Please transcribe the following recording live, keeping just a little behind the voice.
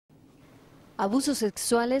Abusos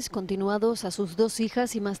sexuales continuados a sus 2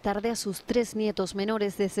 hijas y más tarde a sus 3 nietos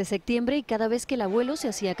menores desde septiembre, y cada vez que el abuelo se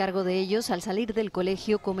hacía cargo de ellos al salir del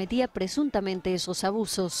colegio cometía presuntamente esos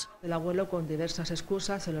abusos. El abuelo, con diversas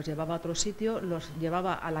excusas, se los llevaba a otro sitio, los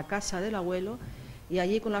llevaba a la casa del abuelo y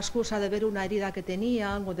allí, con la excusa de ver una herida que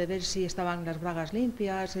tenían o de ver si estaban las bragas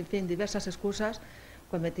limpias, en fin, diversas excusas,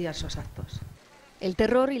 cometía esos actos. El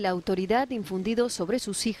terror y la autoridad infundidos sobre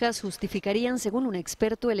sus hijas justificarían, según un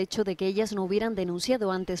experto, el hecho de que ellas no hubieran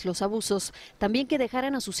denunciado antes los abusos. También que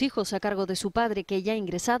dejaran a sus hijos a cargo de su padre, que ya ha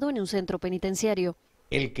ingresado en un centro penitenciario.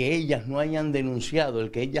 El que ellas no hayan denunciado,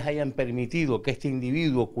 el que ellas hayan permitido que este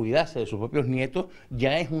individuo cuidase de sus propios nietos,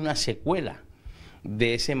 ya es una secuela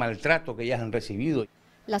de ese maltrato que ellas han recibido.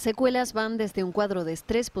 Las secuelas van desde un cuadro de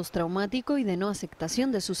estrés postraumático y de no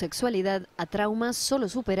aceptación de su sexualidad a traumas solo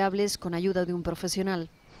superables con ayuda de un profesional.